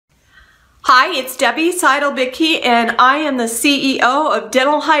Hi, it's Debbie Seidel Bittke, and I am the CEO of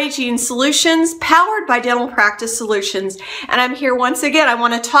Dental Hygiene Solutions, powered by Dental Practice Solutions. And I'm here once again. I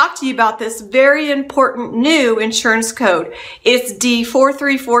want to talk to you about this very important new insurance code. It's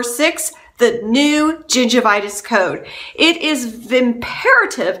D4346, the new Gingivitis Code. It is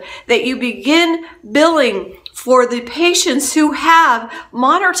imperative that you begin billing for the patients who have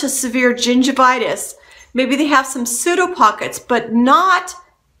moderate to severe gingivitis. Maybe they have some pseudopockets, but not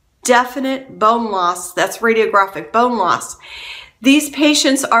definite bone loss. That's radiographic bone loss. These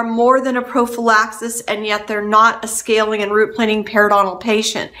patients are more than a prophylaxis, and yet they're not a scaling and root planing periodontal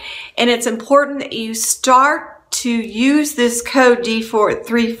patient. And it's important that you start to use this code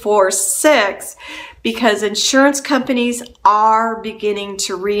D4346 because insurance companies are beginning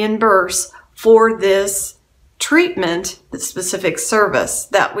to reimburse for this treatment, the specific service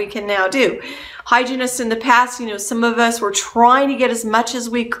that we can now do. Hygienists in the past, some of us were trying to get as much as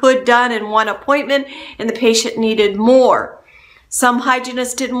we could done in one appointment, and the patient needed more. Some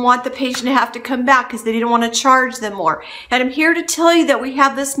hygienists didn't want the patient to have to come back because they didn't want to charge them more. And I'm here to tell you that we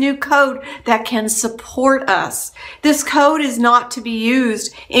have this new code that can support us. This code is not to be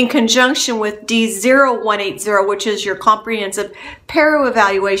used in conjunction with D0180, which is your comprehensive perio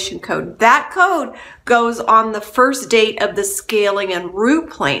evaluation code. That code goes on the first date of the scaling and root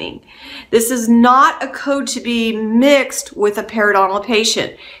planing. This is not a code to be mixed with a periodontal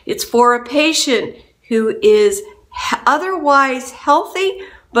patient. It's for a patient who is otherwise healthy,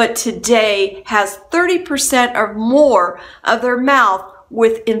 but today has 30% or more of their mouth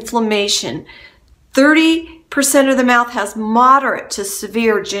with inflammation. 30% of the mouth has moderate to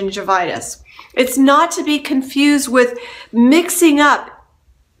severe gingivitis. It's not to be confused with mixing up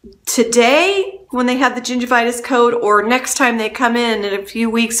today when they have the gingivitis code or next time they come in a few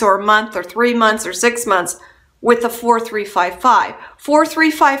weeks or a month or 3 months or 6 months with the 4355.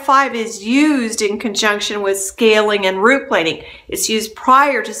 4355 is used in conjunction with scaling and root planing. It's used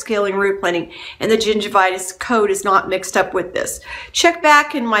prior to scaling root planing, and the gingivitis code is not mixed up with this. Check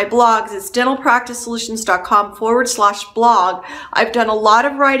back in my blogs. It's dentalpracticesolutions.com/blog. I've done a lot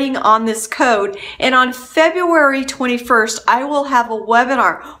of writing on this code, and on February 21st, I will have a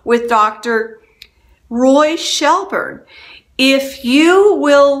webinar with Dr. Roy Shelburne. If you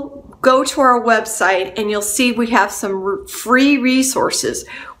will go to our website, and you'll see we have some free resources.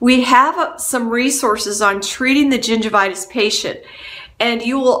 We have some resources on treating the gingivitis patient, and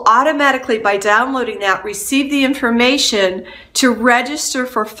you will automatically, by downloading that, receive the information to register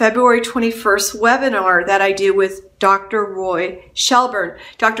for February 21st webinar that I do with Dr. Roy Shelburne.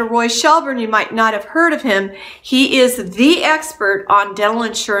 Dr. Roy Shelburne, you might not have heard of him. He is the expert on dental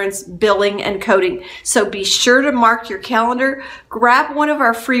insurance billing and coding. So be sure to mark your calendar, grab one of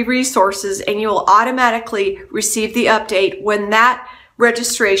our free resources, and you will automatically receive the update when that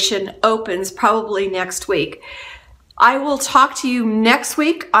registration opens, probably next week. I will talk to you next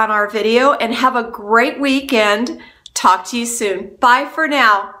week on our video, and have a great weekend. Talk to you soon. Bye for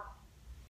now.